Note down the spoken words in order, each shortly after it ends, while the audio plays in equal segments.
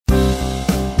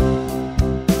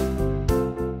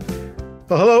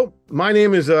Well, hello, my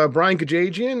name is Bryan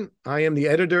Kajagian. I am the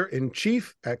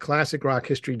editor-in-chief at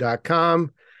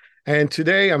classicrockhistory.com. And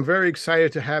today I'm very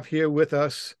excited to have here with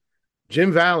us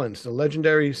Jim Vallance, the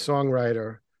legendary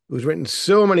songwriter who's written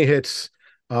so many hits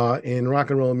in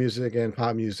rock and roll music and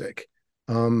pop music.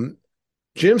 Um,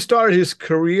 Jim started his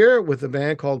career with a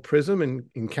band called Prism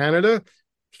in Canada.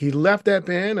 He left that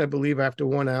band, I believe, after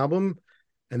one album.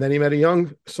 And then he met a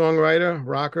young songwriter,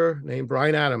 rocker named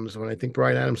Bryan Adams, when I think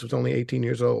Bryan Adams was only 18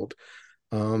 years old.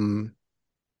 Um,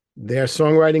 their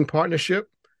songwriting partnership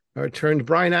turned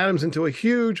Bryan Adams into a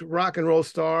huge rock and roll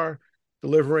star,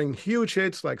 delivering huge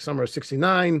hits like Summer of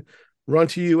 '69, Run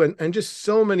to You, and just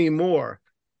so many more.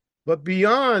 But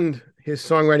beyond his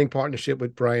songwriting partnership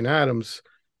with Bryan Adams,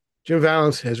 Jim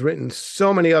Vallance has written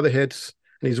so many other hits,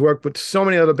 and he's worked with so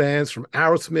many other bands from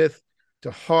Aerosmith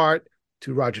to Heart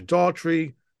to Roger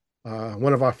Daltrey,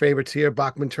 one of our favorites here,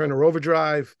 Bachman Turner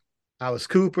Overdrive, Alice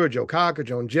Cooper, Joe Cocker,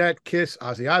 Joan Jett, Kiss,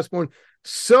 Ozzy Osbourne,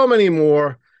 so many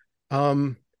more.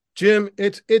 Jim,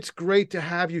 it's great to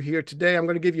have you here today. I'm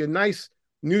going to give you a nice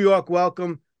New York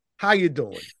welcome. How you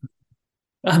doing?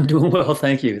 I'm doing well,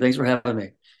 thank you. Thanks for having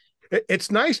me. It's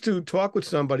nice to talk with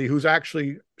somebody who's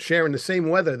actually sharing the same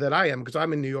weather that I am, because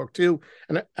I'm in New York too,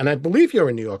 and I believe you're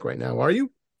in New York right now. Are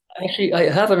you? Actually, I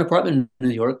have an apartment in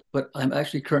New York, but I'm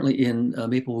actually currently in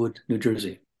Maplewood, New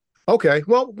Jersey, Okay,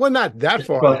 well, we're not that just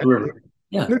far across then. the river.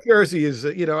 Yeah, New Jersey is,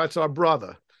 that's our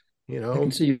brother, you I can know,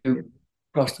 see you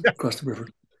across the river.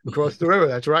 across the river.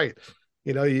 That's right.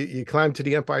 You climb to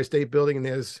the Empire State Building, and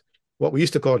there's what we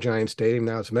used to call Giant Stadium.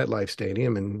 Now it's MetLife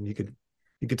Stadium, and you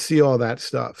could see all that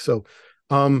stuff. So,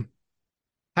 um,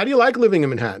 how do you like living in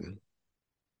Manhattan?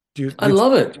 Do you I you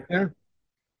love it. there?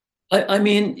 I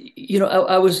mean,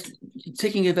 I was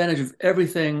taking advantage of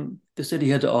everything the city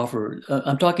had to offer.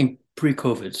 I'm talking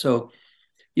pre-COVID. So,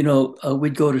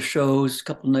 we'd go to shows a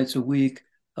couple nights a week,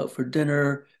 out for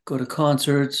dinner, go to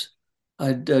concerts.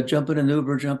 I'd jump in an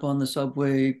Uber, jump on the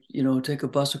subway, take a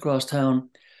bus across town.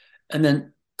 And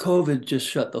then COVID just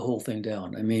shut the whole thing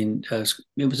down. I mean,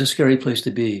 it was a scary place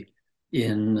to be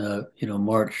in,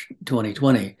 March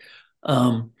 2020.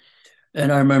 Um,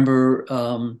 and I remember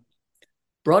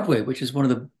Broadway, which is one of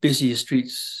the busiest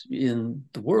streets in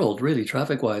the world, really,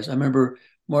 traffic-wise. I remember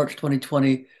March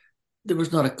 2020, there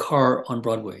was not a car on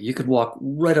Broadway. You could walk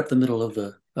right up the middle of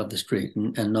the street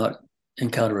and not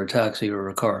encounter a taxi or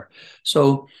a car.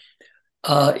 So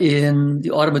in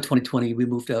the autumn of 2020, we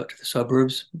moved out to the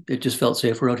suburbs. It just felt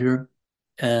safer out here.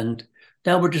 And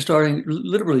now we're just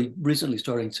literally recently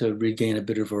starting to regain a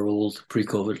bit of our old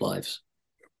pre-COVID lives.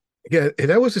 Yeah,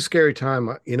 that was a scary time.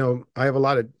 I have a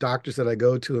lot of doctors that I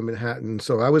go to in Manhattan,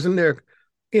 so I was in there,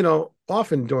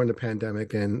 often during the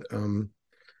pandemic, and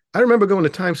I remember going to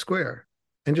Times Square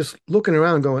and just looking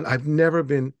around, going, "I've never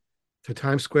been to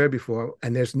Times Square before,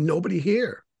 and there's nobody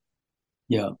here."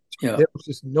 Yeah, yeah, There was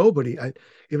just nobody.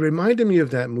 It reminded me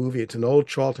of that movie. It's an old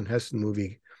Charlton Heston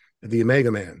movie, The Omega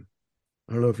Man.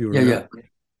 I don't know if you yeah, remember.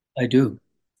 yeah. I do.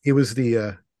 He was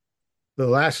the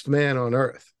last man on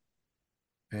Earth,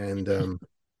 and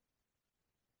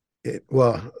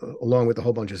along with a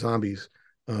whole bunch of zombies.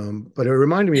 But it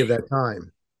reminded me of that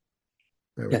time.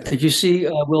 Yeah. Everything. Did you see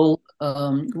Will?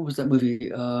 What was that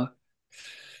movie? I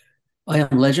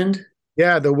Am Legend.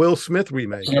 Yeah, the Will Smith That's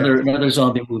remake. Yeah, another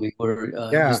zombie movie where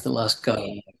yeah, he's the last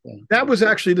guy. that was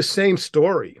actually the same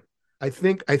story. I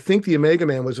think the Omega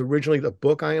Man was originally the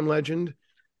book I Am Legend,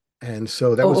 and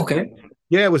so that Oh, was, okay.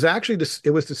 yeah, it was actually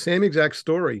it was the same exact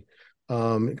story.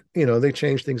 They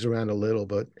changed things around a little,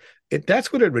 but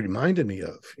that's what it reminded me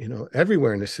of.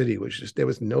 Everywhere in the city was just there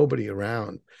was nobody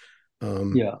around.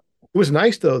 Um, Yeah. it was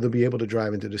nice though to be able to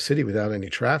drive into the city without any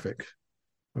traffic.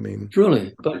 I mean,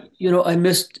 Truly, but I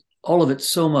missed all of it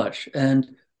so much.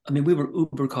 And I mean, we were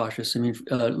uber cautious. I mean,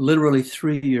 literally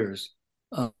 3 years.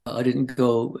 I didn't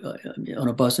go on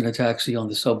a bus and a taxi on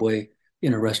the subway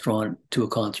in a restaurant to a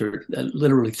concert.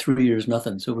 Literally 3 years,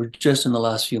 nothing. So we're just in the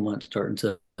last few months starting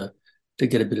to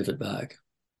get a bit of it back.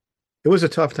 it was a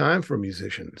tough time for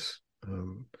musicians.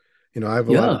 Um, I have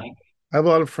a lot of Yeah, I have a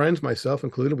lot of friends, myself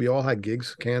included. We all had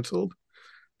gigs canceled.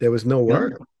 There was no yeah,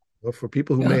 work. Well, for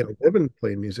people who yeah. made a living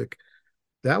playing music,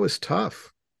 that was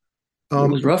tough. It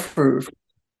Um, was rough for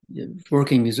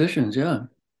working musicians. Yeah.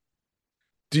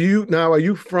 are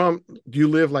you do you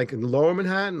live like in Lower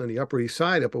Manhattan, on the Upper East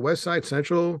Side, Upper West Side,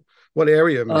 Central? What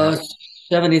area of Uh, Manhattan?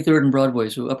 73rd and Broadway,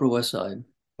 so Upper West Side.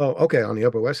 Oh, okay, on the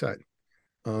Upper West Side.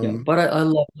 Yeah, Um, but I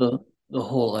love the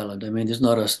whole island. I mean, there's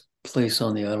not a place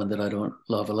on the island that I don't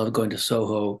love. I love going to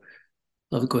Soho,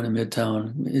 love going to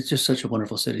Midtown. It's just such a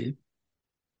wonderful city.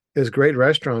 there's great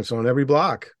restaurants on every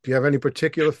block. Do you have any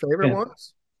particular favorite Yeah.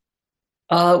 ones?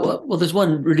 Well, there's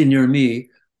one really near me,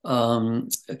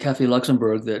 Cafe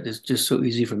Luxembourg, that is just so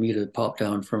easy for me to pop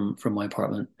down from my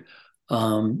apartment.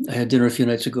 I had dinner a few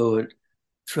nights ago at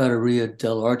Trattoria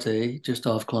dell'Arte, just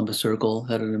off Columbus Circle.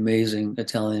 Had an amazing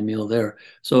Italian meal there.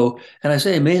 So, and I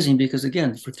say amazing because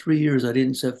again, for 3 years I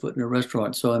didn't set foot in a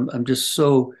restaurant. So I'm just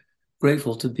so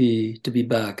grateful to be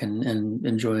back and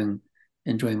enjoying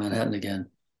Manhattan again.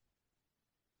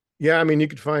 Yeah, I mean, you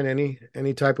could find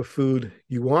any type of food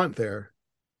you want there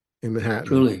in Manhattan.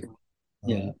 Truly, Um,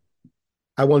 yeah.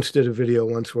 I once did a video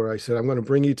once where I said, I'm going to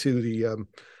bring you to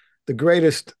the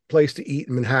greatest place to eat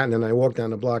in Manhattan. And I walked down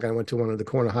the block. I went to one of the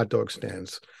corner hot dog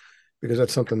stands because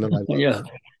that's something that I Yeah,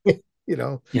 love. You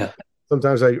know, yeah,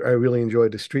 sometimes I really enjoy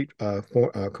the street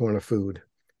corner food.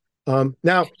 Now,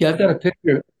 yeah. I've got a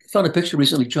picture. Found a picture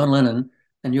recently, John Lennon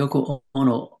and Yoko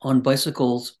Ono on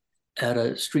bicycles at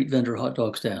a street vendor hot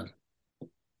dog stand.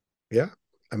 yeah,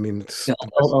 I mean, Yeah,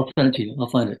 I'll send it to you. I'll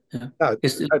find it. Yeah. uh,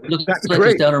 It looks that's like it's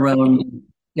great. down around,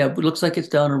 yeah, it looks like it's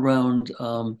down around,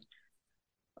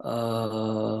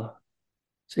 uh,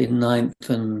 say Ninth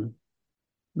and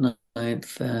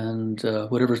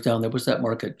whatever's down there. What's that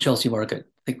market? Chelsea Market.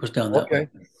 I think it was down that way.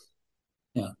 Okay.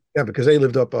 Yeah. Yeah, because they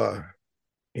lived up, at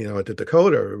the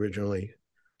Dakota originally,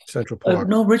 Central Park.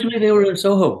 No, originally they were in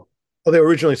Soho. Oh, they were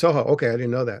originally Soho. Okay, I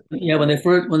didn't know that. Yeah, when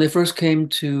they first came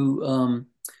to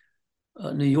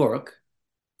New York,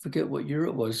 forget what year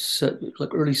it was,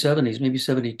 like early 70s, maybe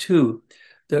 72.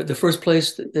 The first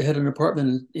place that they had an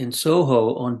apartment in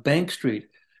Soho on Bank Street,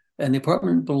 and the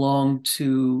apartment belonged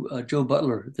to Joe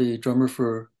Butler, the drummer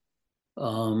for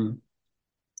um,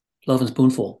 Love and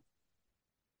Spoonful,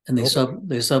 and they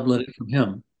Okay. sublet it from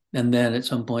him. And then at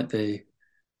some point they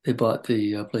bought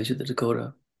the place at the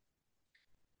Dakota.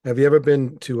 Have you ever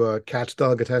been to Cat's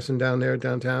Delicatessen down there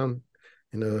downtown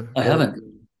in the I old,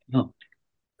 haven't. No,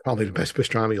 probably the best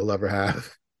pastrami you'll ever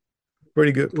have.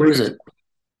 Pretty good, where pretty is good.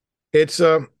 it? It's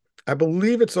I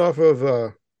believe it's off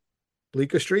of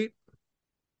Bleecker Street.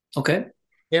 Okay,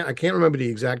 Yeah, I can't remember the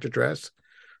exact address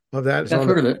of that. It's yeah, I've on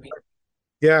the heard of it.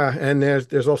 Yeah, and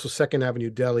there's also Second Avenue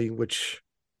Deli, which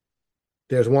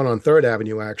there's one on Third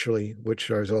Avenue actually, which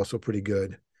is also pretty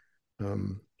good.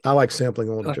 I like sampling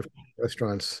all the Gosh, different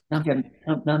restaurants. now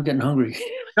I'm getting hungry.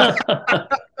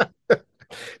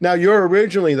 Now you're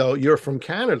originally though, you're from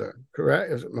Canada,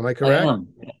 correct? Am I I correct? am.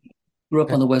 Grew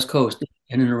up on the West Coast,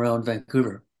 in and around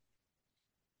Vancouver.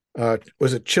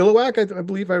 Was it Chilliwack? I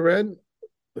believe I read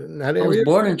in that I was area.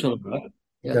 born in Chilliwack.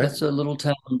 Yeah, Okay. that's a little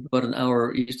town about an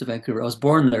hour east of Vancouver. I was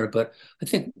born there, but I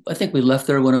think we left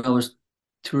there when I was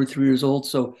 2 or 3 years old.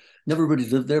 So never really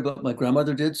lived there, but my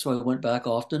grandmother did, so I went back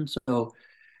often. So,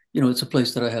 it's a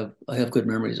place that I have good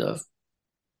memories of.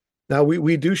 Now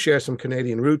we do share some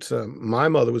Canadian roots. My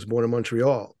mother was born in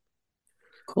Montreal.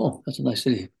 Cool. That's a nice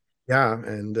city. Yeah,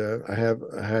 and I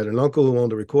had an uncle who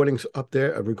owned a recording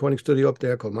studio up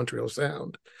there called Montreal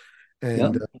Sound. Yeah.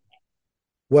 And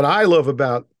what I love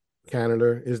about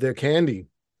Canada is their candy.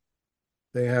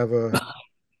 They have a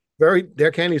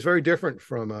their candy is very different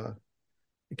from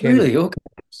the candy. Really? Okay.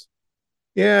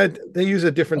 Yeah, they use a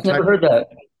I've different never type. heard that.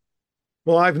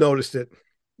 Well, I've noticed it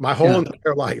my whole Yeah.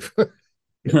 entire life.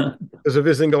 Because of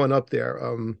visiting going up there.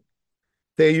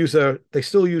 They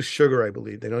still use sugar, I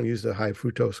believe. They don't use the high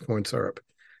fructose corn syrup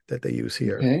that they use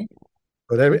here. Okay.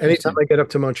 But anytime Interesting. I get up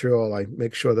to Montreal, I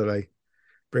make sure that I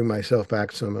bring myself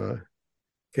back some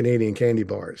Canadian candy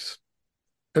bars.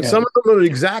 And Yeah. some of them are the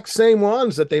exact same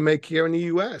ones that they make here in the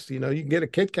US. You can get a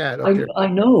Kit Kat up I there. I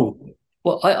know.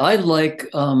 Well, I like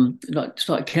it's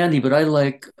not candy, but I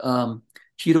like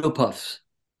Cheeto Puffs.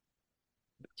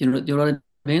 You know what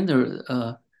I mean?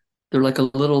 They're like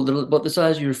a they're about the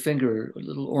size of your finger,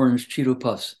 little orange Cheeto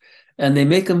Puffs. And they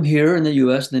make them here in the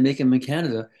US and they make them in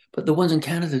Canada, but the ones in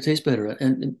Canada taste better.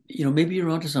 And maybe you're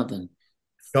onto something.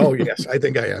 Oh yes, I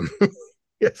think I am.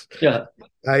 Yes. Yeah.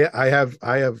 I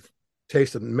have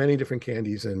tasted many different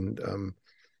candies and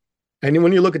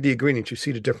when you look at the ingredients, you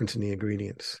see the difference in the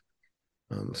ingredients.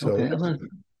 So Okay.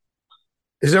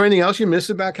 is there anything else you miss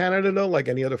about Canada though? Like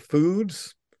any other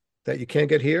foods that you can't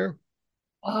get here?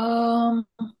 Um,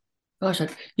 gosh,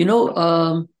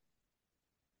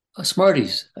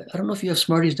 Smarties. I don't know if you have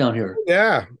Smarties down here.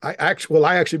 Yeah, I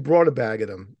actually brought a bag of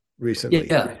them recently.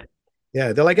 Yeah.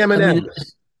 Yeah, they're like I mean,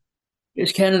 M&Ms.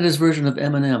 it's Canada's version of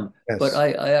M&M, but Yes.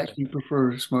 I actually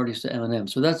prefer Smarties to M&M.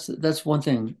 So that's one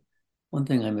thing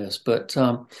I miss. But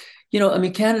I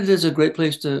mean, Canada is a great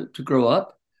place to grow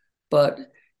up, but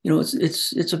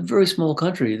it's a very small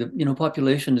country. The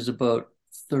population is about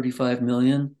 35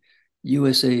 million.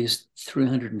 USA is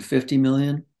 350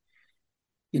 million.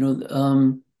 You know,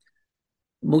 um,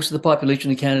 most of the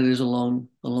population of Canada is along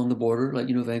the border, like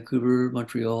Vancouver,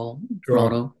 Montreal, Sure.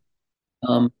 Toronto.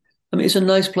 Um, I mean, it's a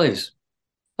nice place.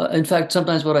 In fact,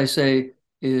 sometimes what I say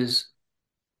is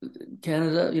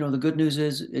Canada. The good news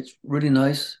is it's really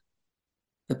nice.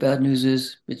 The bad news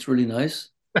is it's really nice.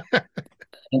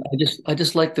 And I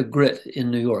just like the grit in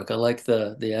New York. I like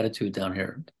the attitude down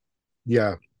here.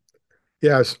 Yeah.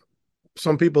 Yes.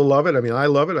 Some people love it. I mean, I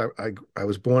love it. I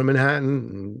was born in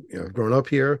Manhattan and grown up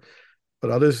here,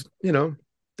 but others,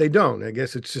 they don't. I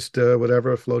guess it's just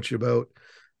whatever floats your boat.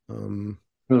 Um,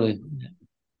 Really.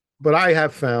 but I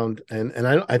have found, and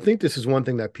I think this is one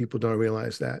thing that people don't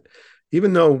realize, that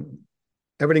even though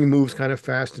everything moves kind of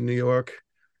fast in New York,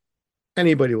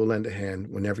 anybody will lend a hand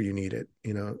whenever you need it.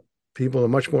 People are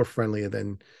much more friendly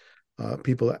than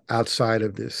people outside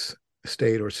of this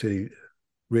state or city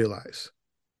realize.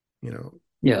 You know,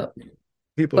 Yeah.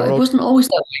 people But are it all, wasn't always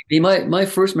that way. My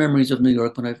first memories of New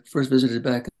York when I first visited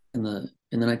back in the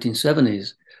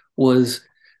 1970s was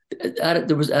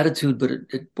there was attitude, but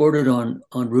it bordered on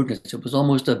rudeness. It was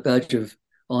almost a badge of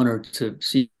honor to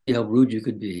see how rude you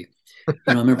could be.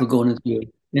 I remember going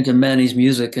into Manny's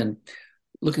music and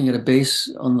looking at a bass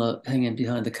on the hanging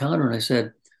behind the counter, and I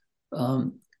said,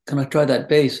 "Can I try that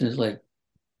bass?" And it's like,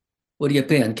 "What do you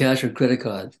pay on cash or credit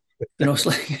card?" It's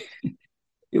like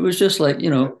it was just like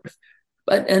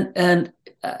But and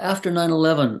after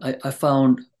 9/11, I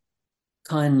found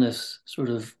kindness sort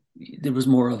of there was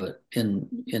more of it in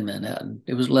Manhattan.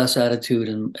 It was less attitude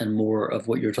and more of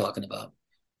what you're talking about.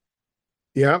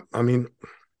 yeah. I mean,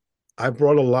 I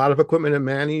brought a lot of equipment at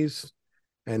Manny's,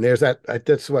 and there's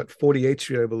that's what 48th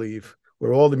Street, I believe,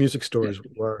 where all the music stores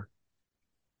were.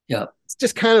 Yeah. It's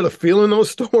just kind of the feel in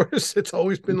those stores. It's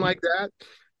always been like that.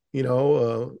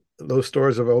 Those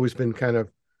stores have always been kind of,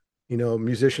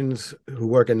 musicians who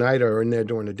work at night are in there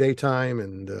during the daytime.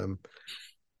 And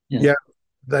Yeah.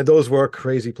 yeah, those were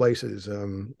crazy places.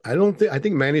 I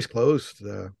think Manny's closed.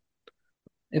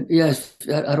 Yeah,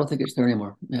 I don't think it's there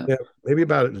anymore. Yeah. Yeah, maybe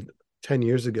about 10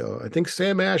 years ago. I think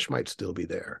Sam Ash might still be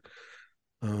there.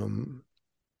 Um,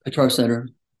 Guitar Center.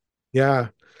 yeah,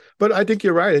 but I think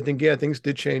you're right. I think, yeah, things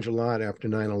did change a lot after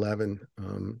 9/11,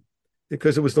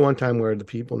 because it was the one time where the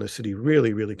people in the city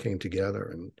really, really came together.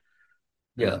 And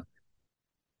Yeah.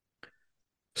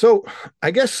 so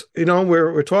I guess,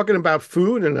 we're talking about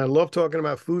food, and I love talking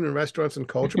about food and restaurants and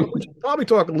culture, but we should probably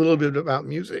talk a little bit about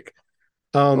music.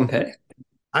 Um, Okay.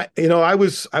 I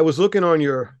was looking on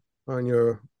your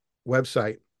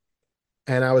website,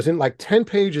 and I was in like 10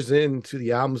 pages into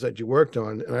the albums that you worked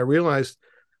on, and I realized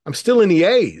I'm still in the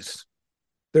A's.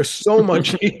 There's so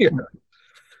much here.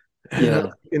 And,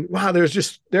 Yeah. wow,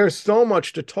 there's so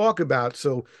much to talk about.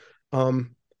 So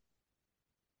um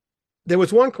there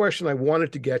was one question I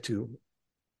wanted to get to.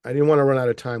 I didn't want to run out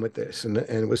of time with this, and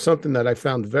it was something that I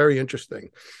found very interesting.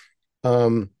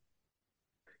 Um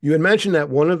you had mentioned that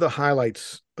one of the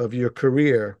highlights of your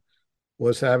career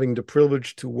was having the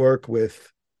privilege to work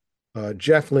with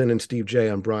Jeff Lynne and Steve J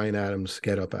on Bryan Adams'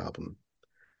 Get Up album.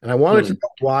 And I wanted to Really. know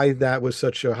why that was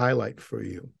such a highlight for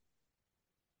you.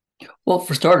 Well,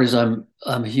 for starters, I'm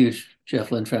a huge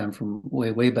Jeff Lynne fan from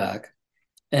way back,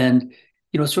 and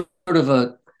sort of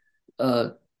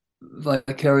a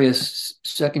vicarious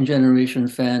second generation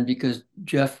fan because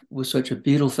Jeff was such a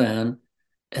Beatle fan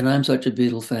and I'm such a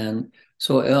Beatle fan.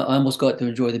 So I almost got to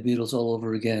enjoy the Beatles all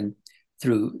over again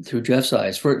through Jeff's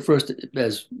eyes. First,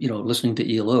 as listening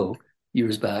to ELO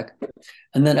years back,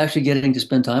 and then actually getting to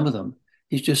spend time with him.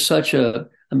 He's just such a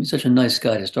nice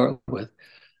guy to start with,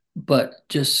 but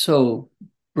just so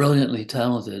brilliantly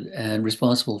talented and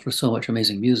responsible for so much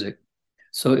amazing music.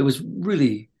 So it was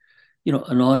really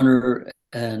an honor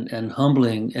and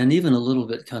humbling and even a little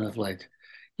bit kind of like,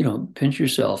 pinch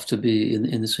yourself to be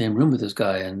in the same room with this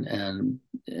guy and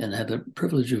have the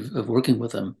privilege of working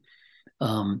with him.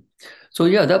 Um, so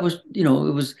yeah, that was, it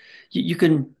was you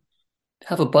can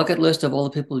have a bucket list of all the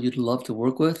people you'd love to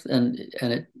work with and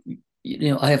it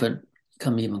I haven't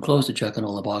come even close to checking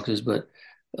all the boxes, but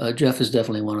Jeff is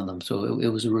definitely one of them. So it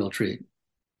was a real treat.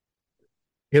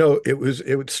 It was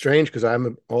strange because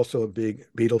I'm also a big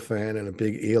Beatle fan and a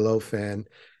big ELO fan,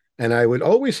 and I would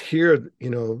always hear,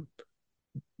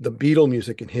 the Beatle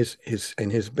music in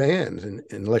his bands and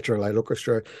Electric Light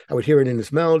Orchestra. I would hear it in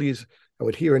his melodies. I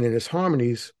would hear it in his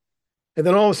harmonies. And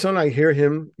then all of a sudden I hear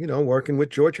him, working with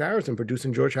George Harrison,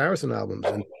 producing George Harrison albums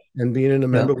and being in a Yeah,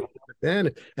 member of the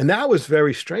band. And that was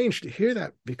very strange to hear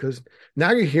that because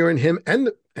now you're hearing him and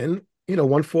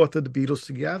one fourth of the Beatles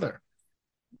together.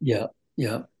 yeah,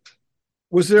 yeah.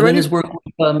 Was there And then any his work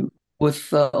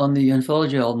with on the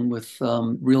anthology album with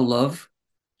Real Love.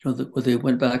 where they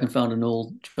went back and found an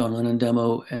old John Lennon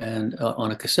demo and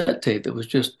on a cassette tape that was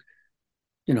just,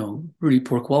 really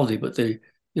poor quality, but they,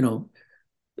 you know,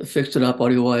 fixed it up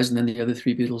audio wise, and then the other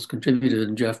three Beatles contributed,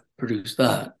 and Jeff produced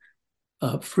that.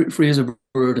 Free as a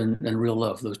Bird and Real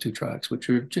Love, those two tracks, which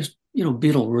are just,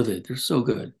 Beatle worthy. They're so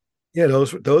good. Yeah,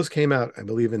 those came out, I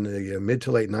believe, in the mid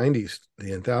to late '90s, the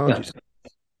Yeah, anthologies,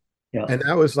 yeah. and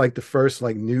that was like the first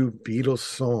like new Beatles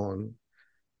song,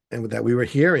 and that we were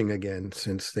hearing again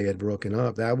since they had broken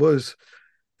up. That was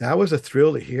a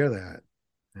thrill to hear that,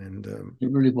 and It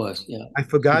really was. Yeah. I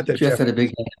forgot that Jeff Jeff. had a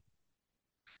big hand.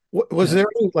 Was Yeah. there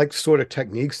any like sort of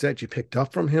techniques that you picked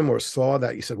up from him or saw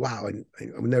that you said, "Wow, I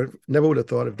never would have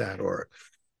thought of that," or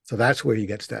so that's where he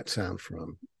gets that sound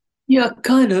from. Yeah,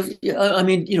 kind of. Yeah, I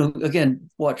mean, again,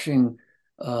 watching,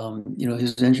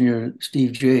 his engineer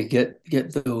Steve J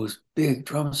get those big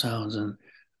drum sounds and,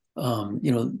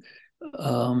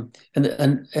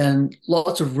 and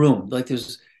lots of room. Like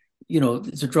it's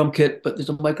a drum kit, but there's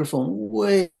a microphone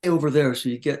way over there, so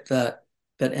you get that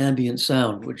ambient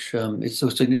sound, which is so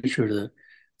signature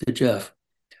to Jeff.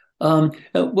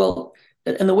 Well,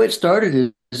 and the way it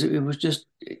started is it just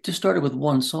started with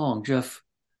one song. Jeff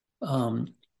um,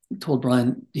 told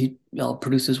Bryan, I'll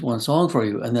produce this one song for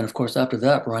you. And then, of course, after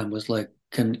that, Bryan was like,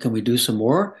 can we do some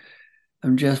more?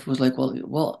 And Jeff was like,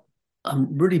 well,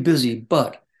 I'm really busy,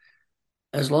 but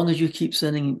as long as you keep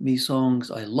sending me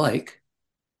songs I like,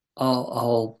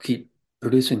 I'll keep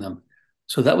producing them.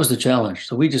 So that was the challenge.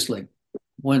 So we just like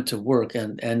went to work,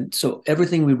 and so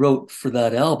everything we wrote for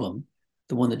that album,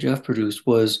 the one that Jeff produced,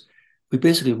 was we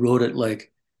basically wrote it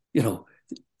like, you know,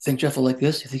 think Jeff will like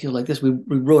this? You think he'll like this? We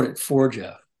wrote it for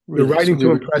Jeff, You're really. So writing we to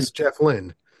were impress Jeff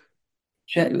Lynne.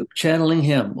 channeling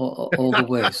him all the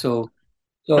way. So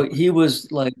he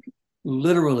was like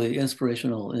literally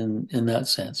inspirational in that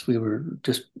sense. We were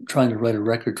just trying to write a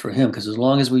record for him because as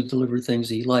long as we delivered things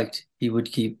he liked, he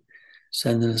would keep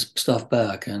sending his stuff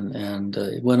back, and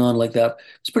it went on like that.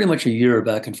 It's pretty much a year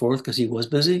back and forth because he was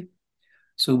busy.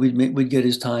 So we'd get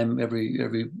his time every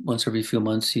few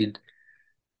months. He'd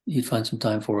find some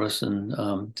time for us, and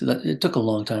so it took a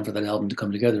long time for that album to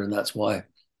come together, and that's why.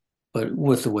 But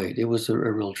worth the wait. It was a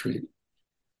real treat.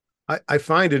 I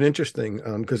find it interesting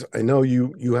because I know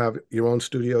you have your own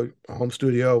studio, a home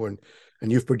studio, and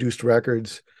you've produced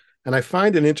records, and I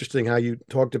find it interesting how you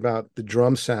talked about the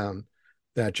drum sound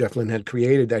that Jeff Lynne had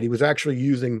created, that he was actually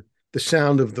using the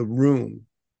sound of the room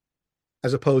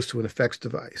as opposed to an effects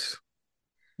device.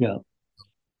 Yeah,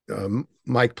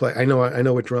 Mic play. I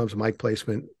know with drums, mic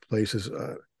placement plays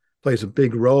a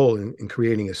big role in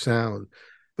creating a sound,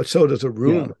 but so does a yeah,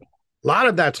 room. A lot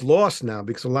of that's lost now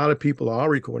because a lot of people are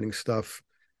recording stuff,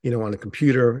 on a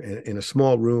computer in a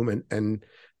small room, and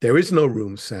there is no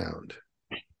room sound.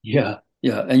 yeah,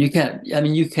 yeah. And you can't. I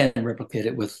mean, you can replicate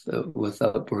it with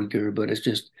outdoor gear, but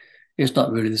it's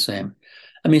not really the same.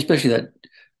 I mean, especially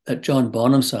that John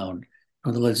Bonham sound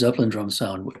or the Led Zeppelin drum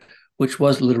sound, which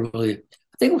was literally,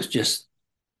 I think it was just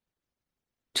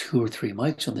two or three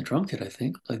mics on the drum kit. I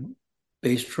think like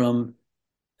bass drum,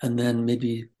 and then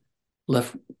maybe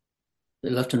left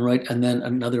left and right, and then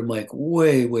another mic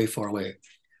way far away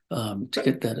to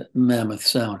get that mammoth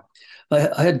sound.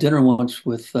 I had dinner once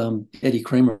with Eddie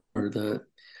Kramer, the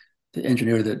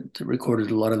engineer that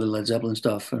recorded a lot of the Led Zeppelin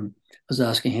stuff, and I was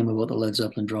asking him about the Led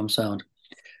Zeppelin drum sound,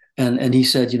 and he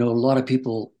said, a lot of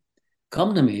people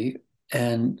come to me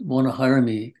and want to hire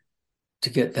me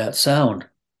to get that sound,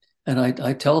 and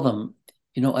I tell them,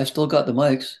 I still got the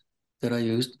mics that I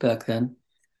used back then,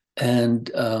 and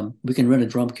we can rent a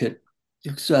drum kit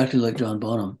exactly like John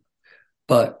Bonham,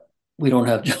 but we don't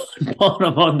have John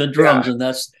Bonham on the Yeah, drums, and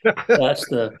that's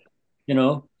the, you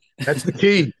know, that's the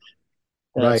key,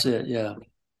 right? that's it. Yeah,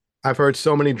 I've heard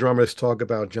so many drummers talk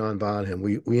about John Bonham.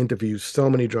 We interview so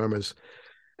many drummers,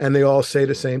 and they all say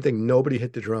the same thing. Nobody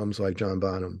hit the drums like John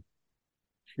Bonham.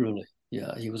 truly.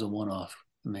 Yeah, he was a one-off.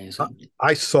 I, Amazing.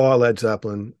 I saw Led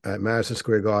Zeppelin at Madison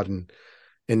Square Garden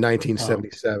in Wow.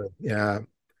 1977. Yeah,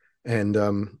 and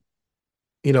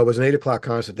it was an 8 o'clock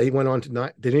concert. They went on to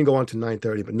nine. They didn't go on to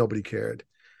 9:30, but nobody cared.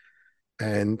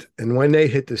 And when they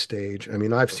hit the stage, I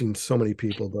mean, I've seen so many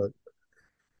people, but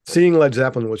seeing Led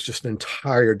Zeppelin was just an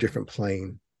entire different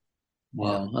plane. You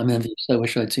know, Wow. I'm envious. I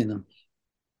wish I'd seen them.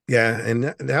 yeah, and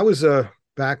that was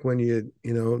back when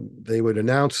they would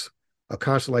announce a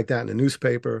concert like that in the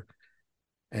newspaper,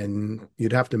 and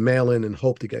you'd have to mail in and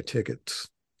hope to get tickets,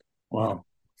 you know, Wow.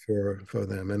 for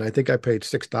them. And I think I paid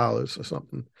 $6 or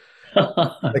something,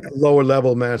 like lower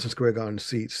level Madison Square Garden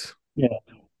seats. Yeah.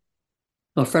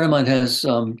 A friend of mine has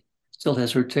still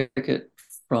has her ticket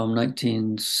from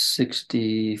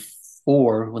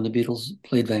 1964 when the Beatles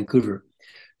played Vancouver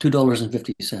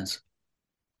 $2.50.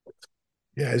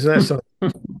 Yeah, isn't that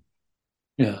something?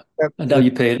 Yeah. That, And now that,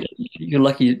 you pay, you're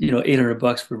lucky,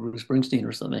 $800 for Bruce Springsteen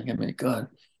or something. I mean, God,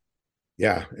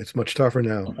 yeah, it's much tougher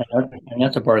now. and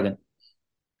that's a bargain.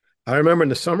 I remember in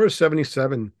the summer of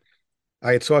 '77,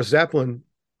 I had saw Zeppelin.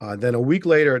 Then a week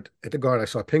later at the Garden, I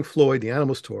saw Pink Floyd, the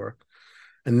Animals tour.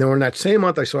 And then in that same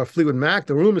month, I saw Fleetwood Mac,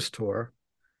 the Rumours tour.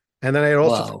 And then I had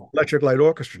also Wow. Electric Light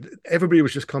Orchestra. Everybody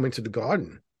was just coming to the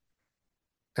Garden.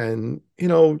 And,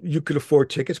 you could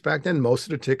afford tickets back then. Most of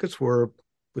the tickets were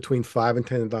between $5 and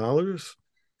 $10.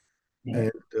 Yeah.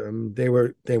 And they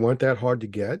weren't that hard to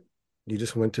get. You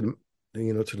just went to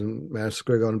the Madison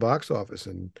Square Garden box office,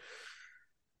 and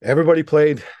everybody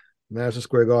played Madison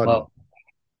Square Garden. Wow.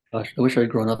 Gosh, I wish I'd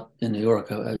grown up in New York.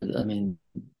 I mean,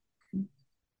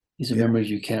 these are Yeah, memories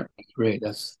you can't recreate.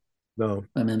 no,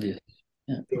 I'm envious.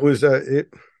 Yeah. it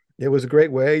was a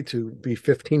great way to be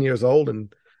 15 years old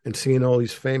and seeing all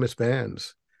these famous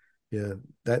bands. Yeah,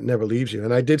 that never leaves you.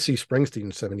 And I did see Springsteen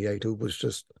in '78, who was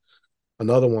just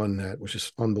another one that was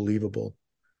just unbelievable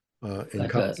in I bet.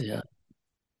 concert. Yeah.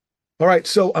 All right,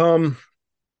 so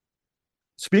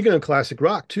speaking of classic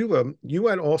rock too, you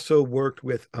had also worked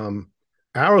with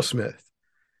Aerosmith,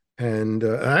 and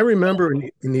I remember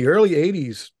in the early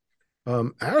 '80s,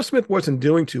 Aerosmith wasn't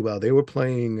doing too well. They were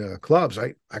playing clubs.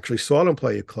 I actually saw them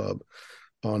play a club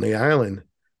on the island,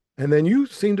 and then you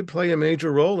seemed to play a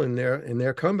major role in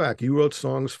their comeback. You wrote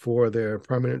songs for their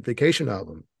Permanent Vacation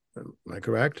album. Am I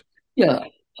correct? Yeah.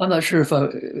 I'm not sure if I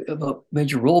about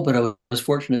major role, but I was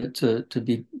fortunate to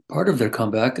be part of their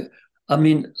comeback. I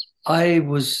mean, I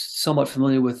was somewhat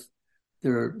familiar with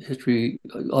their history,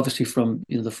 obviously from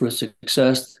the first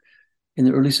success in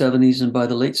the early '70s, and by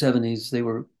the late '70s they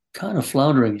were kind of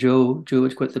floundering. Joe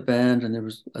had quit the band, and there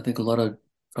was, I think, a lot of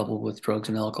trouble with drugs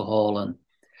and alcohol, and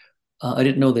I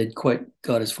didn't know they'd quite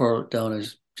got as far down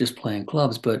as just playing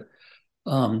clubs. But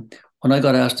um, when I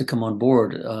got asked to come on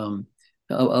board,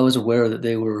 I was aware that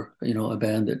they were, a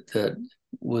band that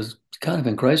was kind of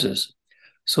in crisis.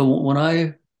 So when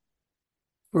I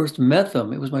first met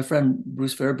them, it was my friend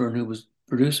Bruce Fairburn who was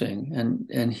producing,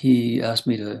 and he asked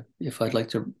me to if I'd like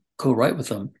to co-write with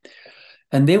them.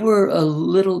 And they were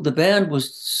the band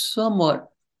was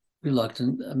somewhat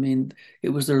reluctant. I mean, it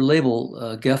was their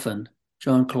label, Geffen.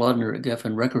 John Kolodner at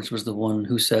Geffen Records was the one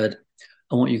who said,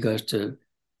 I want you guys to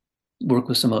work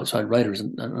with some outside writers.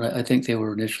 And I think they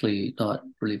were initially not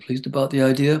really pleased about the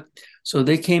idea. So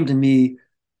they came to me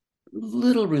a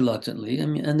little reluctantly. I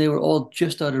mean, and they were all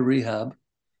just out of rehab,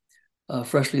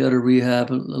 freshly out of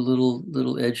rehab, a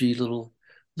little edgy, little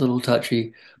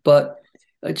touchy. But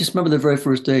I just remember the very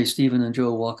first day, Stephen and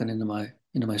Joe walking into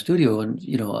my studio, and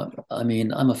I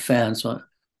mean, I'm a fan, so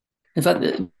in fact,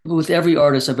 with every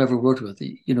artist I've ever worked with,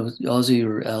 Ozzy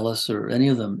or Alice or any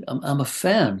of them, I'm a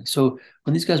fan. So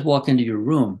when these guys walk into your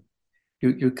room,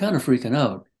 you're kind of freaking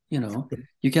out.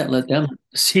 You can't let them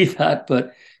see that,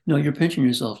 but you're pinching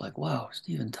yourself like, wow,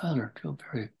 Steven Tyler, Joe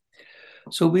Perry.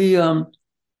 So we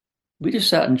just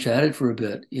sat and chatted for a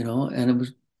bit,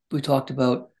 and we talked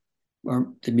about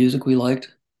the music we liked.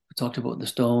 We talked about the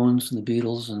Stones and the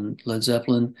Beatles and Led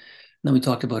Zeppelin. And then we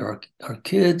talked about our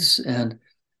kids and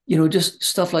just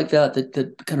stuff like that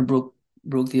kind of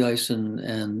broke the ice and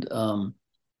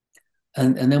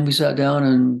then we sat down,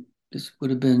 and this would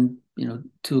have been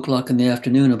 2 o'clock in the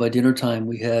afternoon, and by dinner time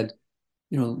we had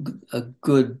a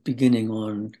good beginning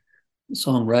on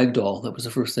song Ragdoll. That was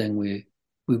the first thing we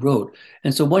wrote.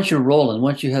 And so once you're rolling,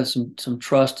 once you have some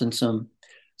trust and some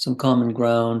common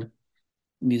ground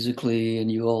musically,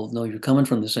 and you all know you're coming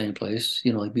from the same place,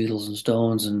 like Beatles and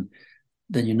Stones, and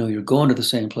then you're going to the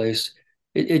same place.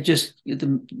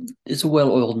 It's a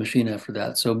well-oiled machine after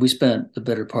that. So we spent the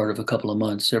better part of a couple of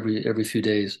months every few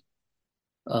days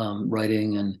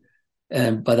writing,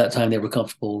 and by that time they were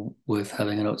comfortable with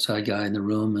having an outside guy in the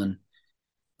room,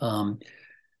 um,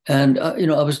 and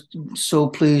I was so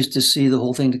pleased to see the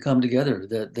whole thing to come together,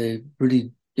 that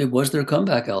it was their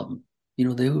comeback album.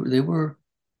 They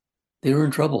were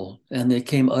in trouble, and they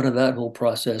came out of that whole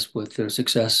process with their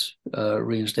success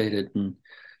reinstated,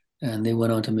 and they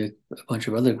went on to make a bunch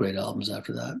of other great albums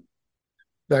after that.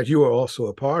 That you were also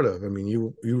a part of. I mean,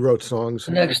 you wrote songs,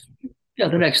 The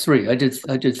next three, I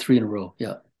did three in a row,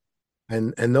 yeah,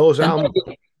 and and a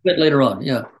bit later on,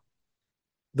 yeah.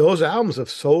 those albums have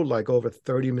sold like over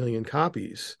 30 million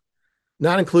copies,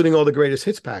 not including all the greatest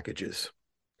hits packages.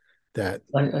 That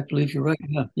I believe you're right.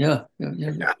 Yeah.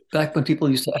 yeah. Back when people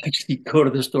used to actually go to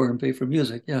the store and pay for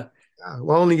music, yeah,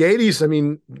 Well, in the '80s, I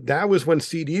mean, that was when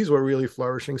CDs were really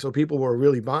flourishing, so people were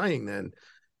really buying then.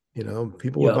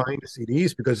 People were yeah, buying the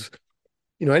CDs because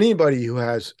anybody who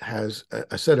has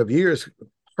a set of ears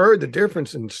heard the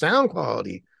difference in sound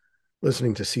quality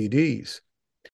listening to CDs.